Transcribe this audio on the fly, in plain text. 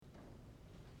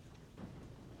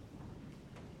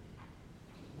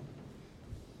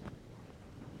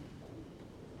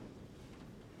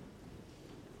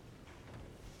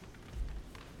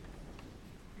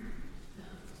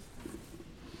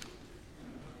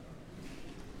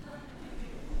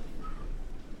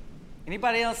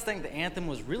Anybody else think the anthem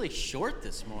was really short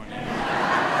this morning?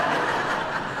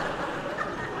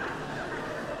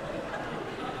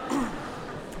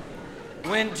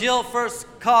 When Jill first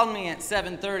called me at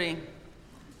 7:30,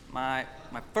 my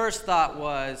first thought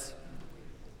was,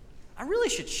 I really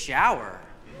should shower.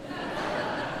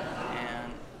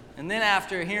 And then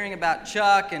after hearing about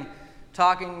Chuck and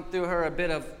talking through her a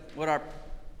bit of what our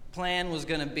plan was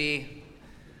going to be,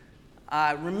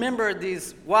 I remembered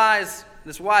this wise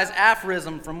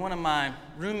aphorism from one of my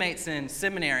roommates in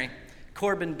seminary,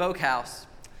 Corbin Boakhouse,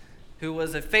 who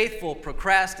was a faithful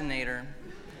procrastinator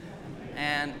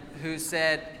and who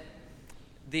said,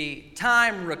 the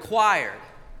time required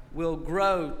will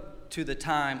grow to the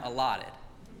time allotted.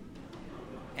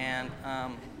 And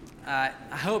I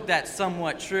hope that's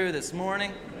somewhat true this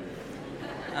morning,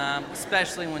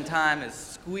 especially when time is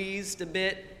squeezed a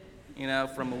bit,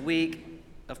 from a week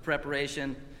of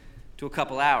preparation to a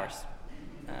couple hours.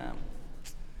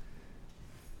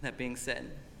 That being said,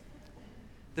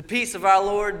 the peace of our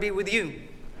Lord be with you.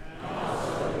 And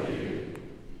also with you.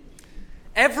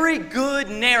 Every good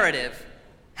narrative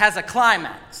has a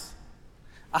climax,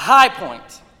 a high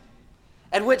point,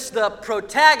 at which the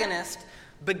protagonist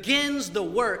begins the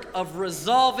work of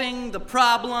resolving the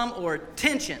problem or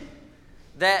tension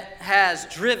that has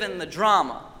driven the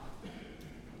drama.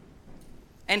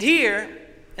 And here,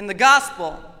 in the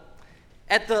gospel,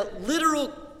 at the literal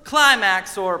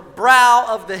climax or brow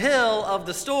of the hill of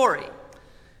the story,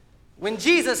 when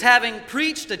Jesus, having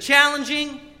preached a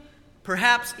challenging,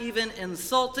 perhaps even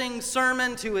insulting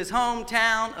sermon to his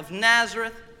hometown of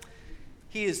Nazareth,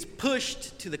 he is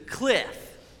pushed to the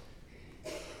cliff.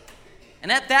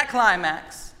 And at that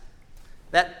climax,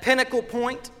 that pinnacle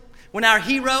point, when our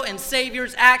hero and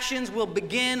Savior's actions will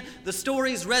begin the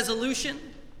story's resolution,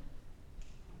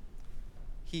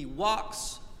 he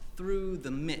walks through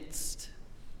the midst.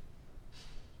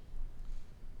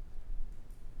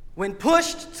 When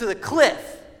pushed to the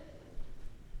cliff,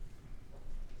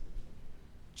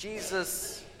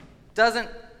 Jesus doesn't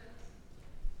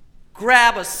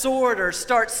grab a sword or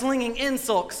start slinging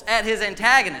insults at his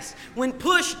antagonist. When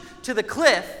pushed to the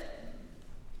cliff,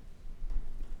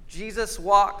 Jesus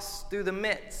walks through the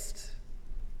midst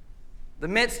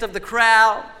of the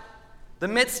crowd, the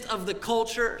midst of the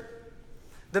culture,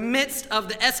 the midst of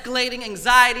the escalating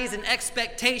anxieties and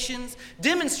expectations,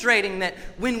 demonstrating that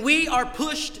when we are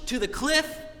pushed to the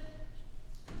cliff,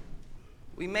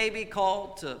 we may be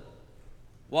called to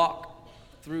walk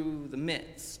through the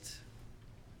midst.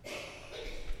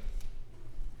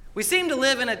 We seem to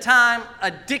live in a time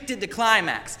addicted to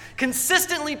climax,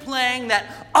 consistently playing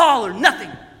that all or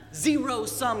nothing,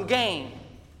 zero-sum game.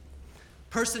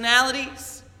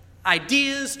 Personalities,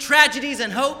 ideas, tragedies,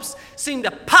 and hopes seem to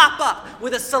pop up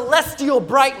with a celestial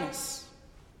brightness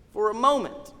for a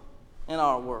moment in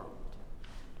our world.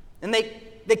 And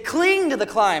they cling to the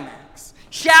climax,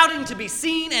 shouting to be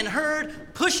seen and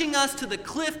heard, pushing us to the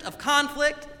cliff of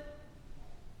conflict.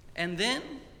 And then,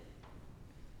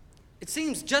 it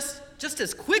seems just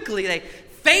as quickly they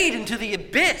fade into the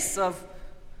abyss of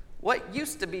what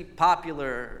used to be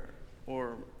popular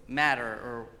or matter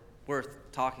or worth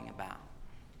talking about.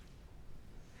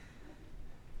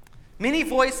 Many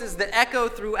voices that echo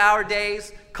through our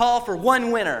days call for one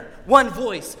winner, one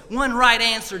voice, one right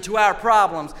answer to our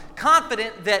problems,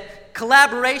 confident that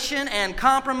collaboration and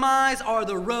compromise are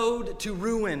the road to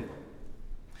ruin.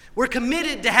 We're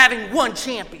committed to having one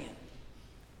champion,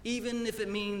 even if it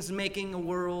means making a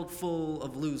world full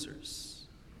of losers.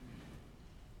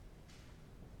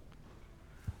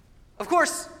 Of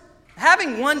course,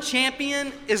 having one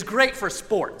champion is great for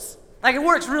sports. Like, it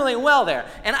works really well there.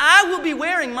 And I will be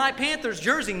wearing my Panthers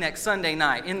jersey next Sunday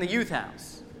night in the youth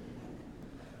house.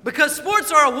 Because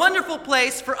sports are a wonderful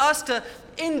place for us to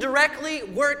indirectly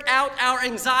work out our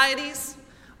anxieties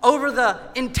over the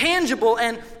intangible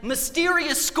and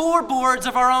mysterious scoreboards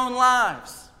of our own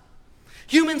lives.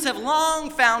 Humans have long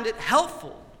found it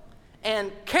helpful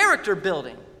and character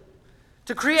building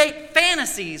to create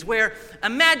fantasies where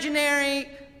imaginary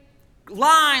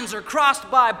lines are crossed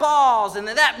by balls and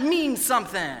that means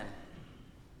something.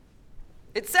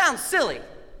 It sounds silly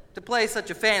to play such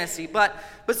a fantasy, but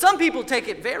some people take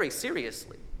it very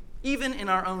seriously, even in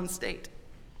our own state.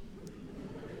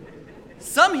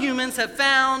 Some humans have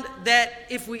found that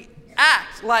if we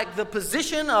act like the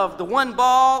position of the one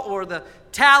ball or the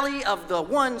tally of the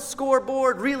one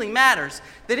scoreboard really matters,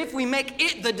 that if we make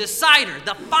it the decider,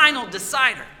 the final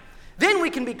decider, then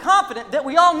we can be confident that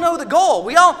we all know the goal,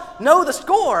 we all know the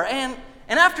score, and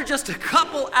after just a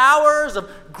couple hours of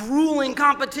grueling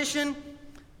competition,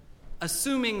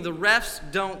 assuming the refs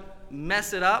don't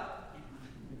mess it up,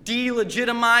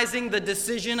 delegitimizing the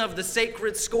decision of the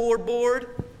sacred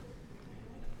scoreboard,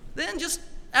 then just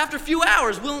after a few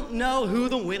hours, we'll know who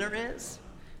the winner is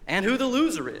and who the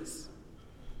loser is.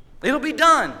 It'll be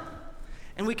done.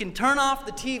 And we can turn off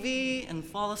the TV and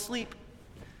fall asleep,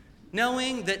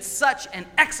 knowing that such an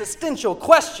existential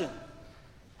question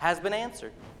has been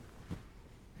answered.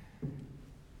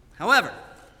 However,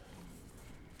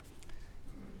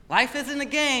 life isn't a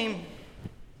game.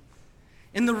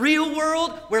 In the real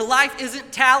world, where life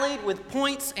isn't tallied with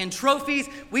points and trophies,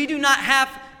 we do not have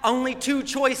only two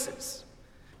choices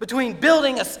between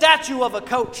building a statue of a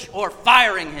coach or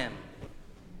firing him,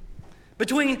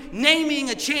 between naming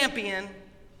a champion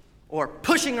or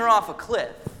pushing her off a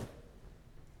cliff.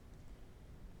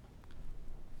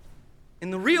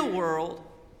 In the real world,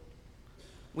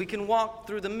 we can walk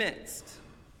through the midst.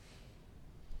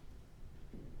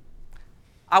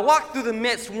 I walked through the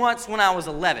midst once when I was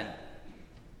 11,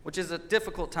 which is a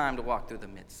difficult time to walk through the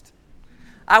midst.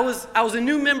 I was a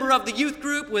new member of the youth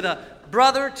group with a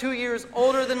brother 2 years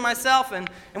older than myself, and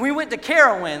we went to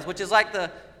Carowinds, which is like the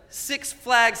Six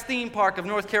Flags theme park of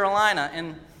North Carolina.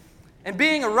 And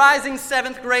being a rising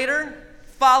 7th grader,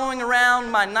 following around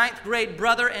my 9th grade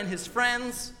brother and his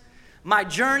friends, my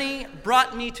journey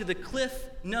brought me to the cliff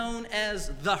known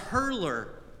as the Hurler.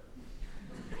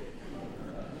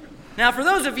 Now, for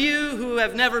those of you who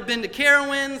have never been to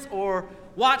Carowinds or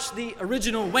watched the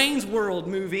original Wayne's World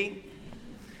movie,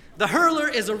 the Hurler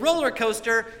is a roller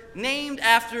coaster named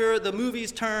after the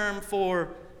movie's term for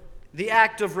the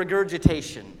act of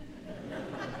regurgitation.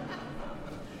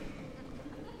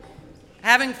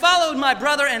 Having followed my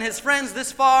brother and his friends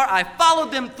this far, I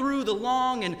followed them through the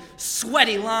long and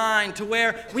sweaty line to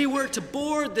where we were to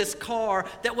board this car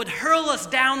that would hurl us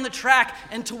down the track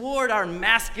and toward our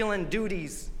masculine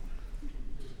duties.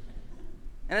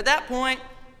 And at that point,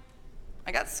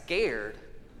 I got scared.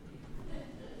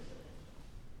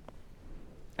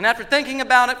 And after thinking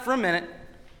about it for a minute,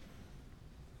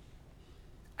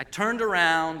 I turned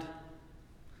around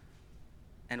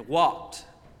and walked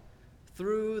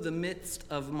through the midst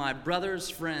of my brother's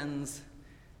friends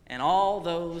and all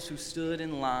those who stood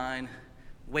in line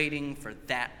waiting for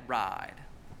that ride.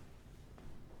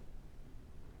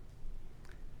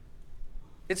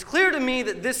 It's clear to me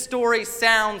that this story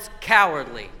sounds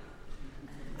cowardly.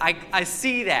 I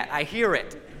see that. I hear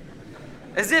it.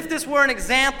 As if this were an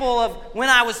example of when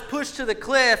I was pushed to the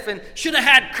cliff and should have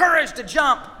had courage to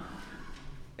jump.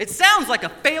 It sounds like a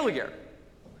failure.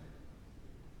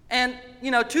 And,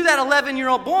 to that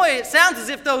 11-year-old boy, it sounds as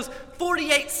if those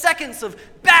 48 seconds of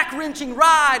back-wrenching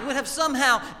ride would have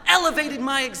somehow elevated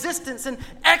my existence and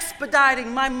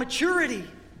expediting my maturity.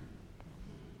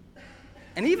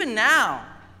 And even now,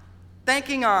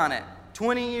 thinking on it,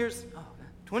 20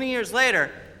 years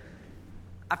later,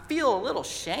 I feel a little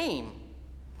shame.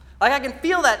 Like I can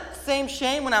feel that same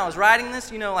shame when I was writing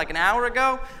this, like an hour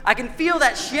ago. I can feel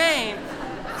that shame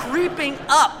creeping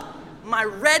up my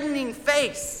reddening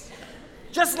face.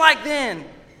 Just like then.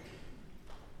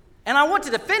 And I want to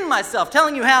defend myself,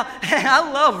 telling you how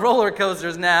I love roller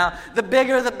coasters now. The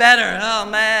bigger, the better. Oh,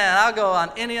 man, I'll go on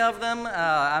any of them.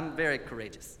 I'm very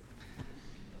courageous.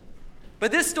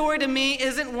 But this story to me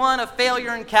isn't one of failure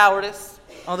and cowardice,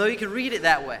 although you could read it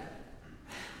that way.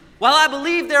 While I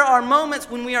believe there are moments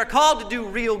when we are called to do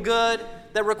real good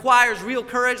that requires real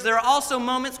courage, there are also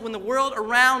moments when the world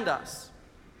around us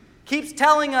keeps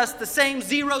telling us the same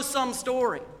zero-sum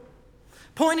story,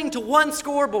 pointing to one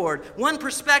scoreboard, one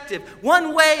perspective,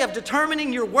 one way of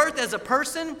determining your worth as a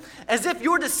person, as if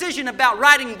your decision about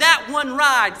riding that one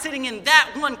ride, sitting in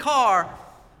that one car,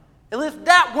 if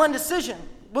that one decision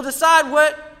will decide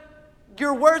what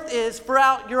your worth is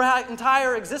throughout your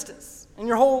entire existence and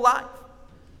your whole life.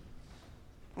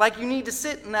 Like you need to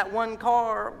sit in that one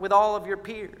car with all of your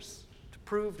peers to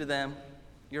prove to them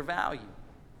your value.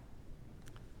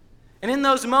 And in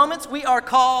those moments, we are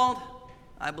called,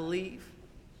 I believe,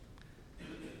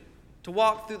 to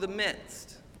walk through the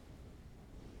midst,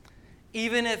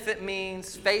 even if it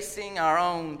means facing our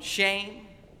own shame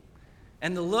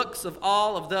and the looks of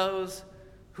all of those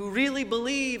who really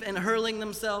believe in hurling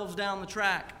themselves down the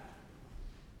track.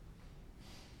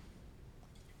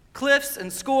 Cliffs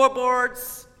and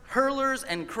scoreboards, hurlers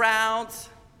and crowds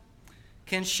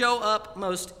can show up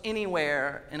most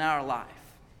anywhere in our life.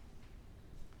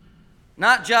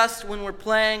 Not just when we're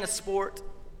playing a sport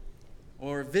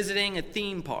or visiting a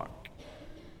theme park.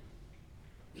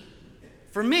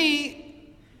 For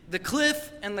me, the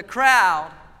cliff and the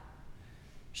crowd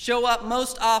show up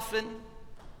most often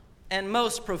and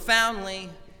most profoundly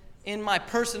in my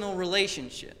personal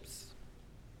relationships.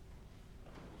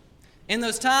 In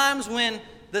those times when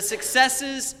the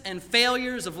successes and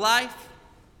failures of life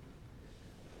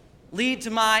lead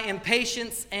to my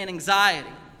impatience and anxiety.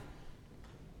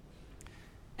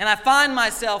 And I find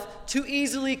myself too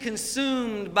easily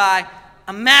consumed by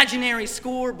imaginary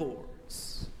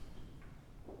scoreboards.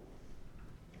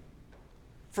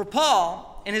 For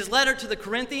Paul, in his letter to the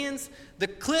Corinthians, the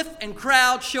cliff and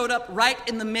crowd showed up right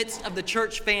in the midst of the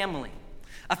church family,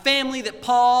 a family that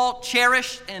Paul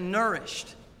cherished and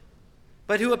nourished,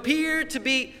 but who appeared to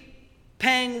be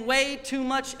paying way too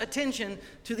much attention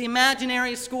to the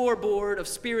imaginary scoreboard of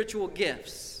spiritual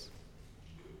gifts.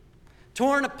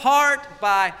 Torn apart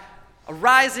by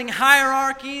rising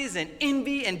hierarchies and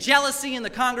envy and jealousy in the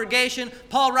congregation,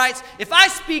 Paul writes, "If I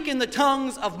speak in the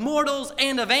tongues of mortals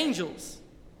and of angels,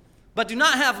 but do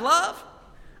not have love,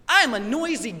 I am a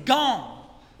noisy gong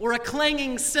or a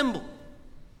clanging cymbal.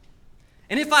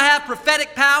 And if I have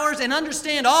prophetic powers and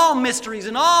understand all mysteries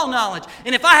and all knowledge,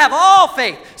 and if I have all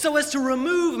faith so as to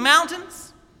remove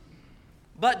mountains,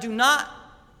 but do not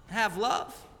have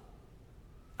love,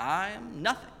 I am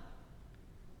nothing.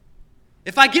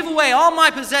 If I give away all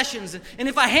my possessions, and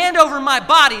if I hand over my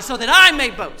body so that I may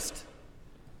boast,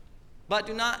 but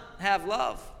do not have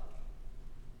love,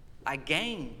 I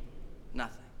gain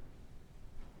nothing."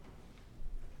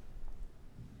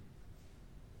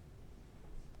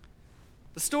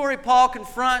 The story Paul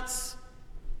confronts,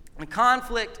 the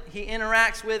conflict he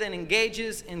interacts with and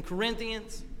engages in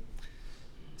Corinthians,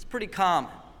 is pretty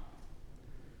common.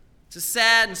 It's a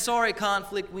sad and sorry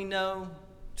conflict we know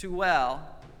too well.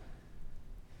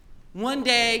 One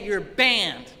day your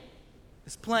band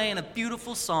is playing a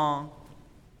beautiful song.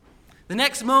 The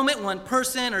next moment, one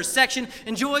person or section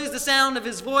enjoys the sound of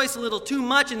his voice a little too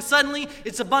much, and suddenly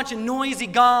it's a bunch of noisy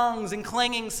gongs and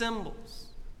clanging cymbals.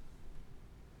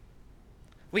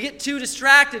 We get too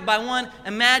distracted by one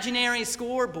imaginary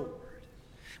scoreboard.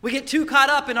 We get too caught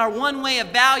up in our one way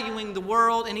of valuing the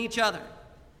world and each other.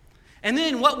 And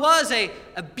then what was a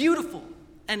beautiful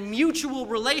and mutual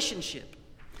relationship,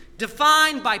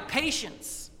 defined by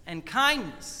patience and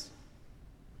kindness,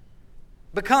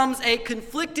 becomes a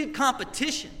conflicted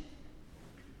competition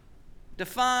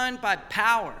defined by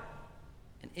power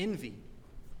and envy.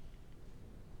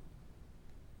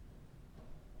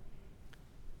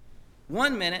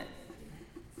 One minute,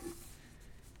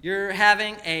 you're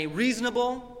having a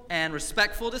reasonable and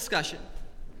respectful discussion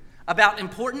about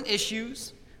important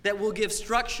issues that will give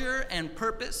structure and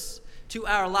purpose to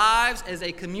our lives as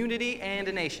a community and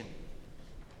a nation.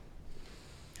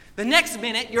 The next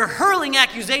minute, you're hurling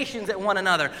accusations at one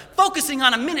another, focusing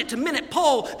on a minute-to-minute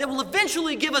poll that will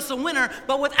eventually give us a winner,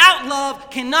 but without love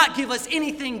cannot give us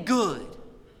anything good.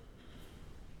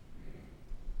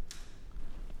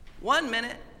 One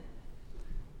minute,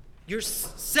 you're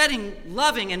setting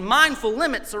loving and mindful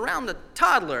limits around the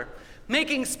toddler,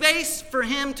 making space for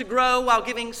him to grow while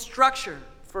giving structure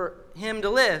for him to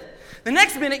live. The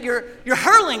next minute, you're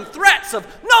hurling threats of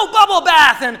no bubble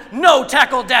bath and no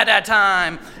tackle dada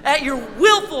time at your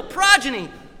willful progeny,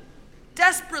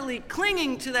 desperately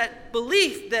clinging to that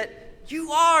belief that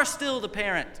you are still the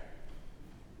parent.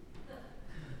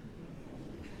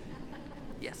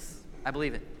 Yes, I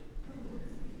believe it.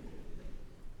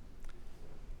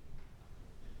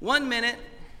 One minute,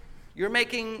 you're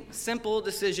making simple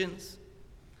decisions,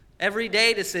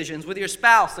 everyday decisions with your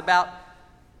spouse about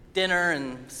dinner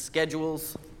and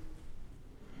schedules.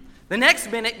 The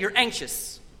next minute, you're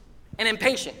anxious and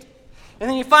impatient. And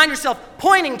then you find yourself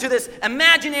pointing to this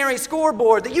imaginary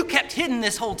scoreboard that you kept hidden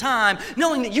this whole time,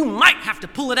 knowing that you might have to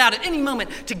pull it out at any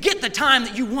moment to get the time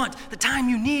that you want, the time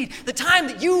you need, the time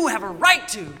that you have a right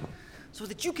to, so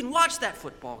that you can watch that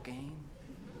football game.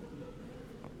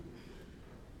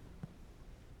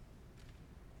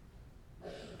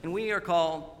 And we are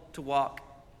called to walk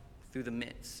through the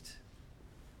midst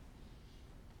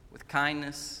with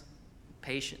kindness,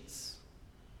 patience,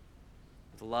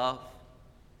 with love.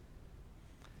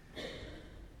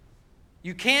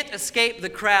 You can't escape the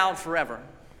crowd forever.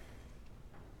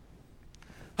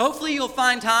 Hopefully you'll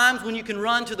find times when you can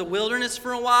run to the wilderness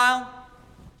for a while,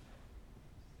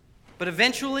 but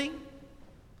eventually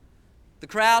the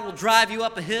crowd will drive you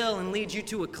up a hill and lead you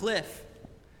to a cliff,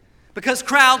 because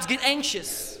crowds get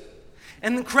anxious.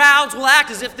 And the crowds will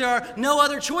act as if there are no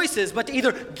other choices but to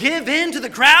either give in to the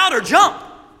crowd or jump.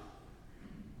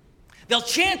 They'll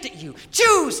chant at you,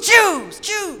 choose, choose,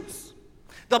 choose.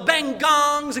 They'll bang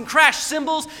gongs and crash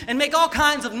cymbals and make all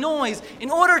kinds of noise in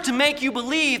order to make you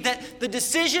believe that the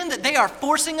decision that they are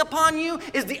forcing upon you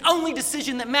is the only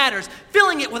decision that matters,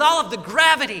 filling it with all of the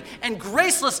gravity and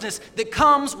gracelessness that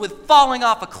comes with falling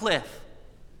off a cliff.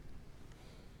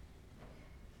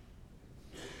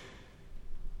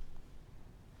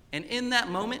 And in that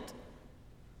moment,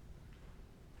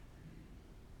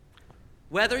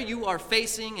 whether you are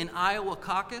facing an Iowa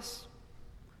caucus,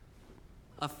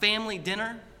 a family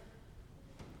dinner,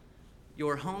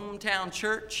 your hometown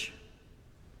church,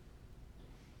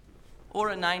 or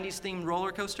a 90s themed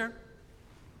roller coaster,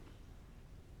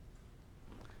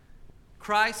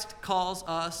 Christ calls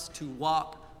us to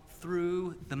walk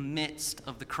through the midst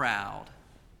of the crowd.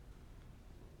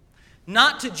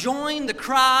 Not to join the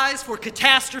cries for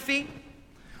catastrophe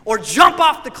or jump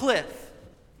off the cliff,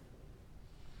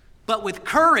 but with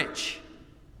courage,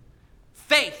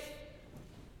 faith,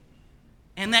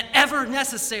 and that ever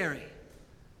necessary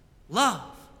love.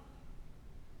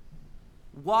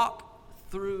 Walk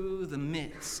through the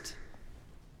midst,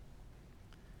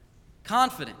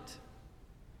 confident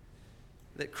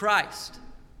that Christ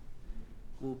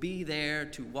will be there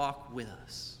to walk with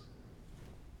us.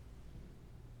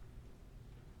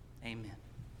 Amen.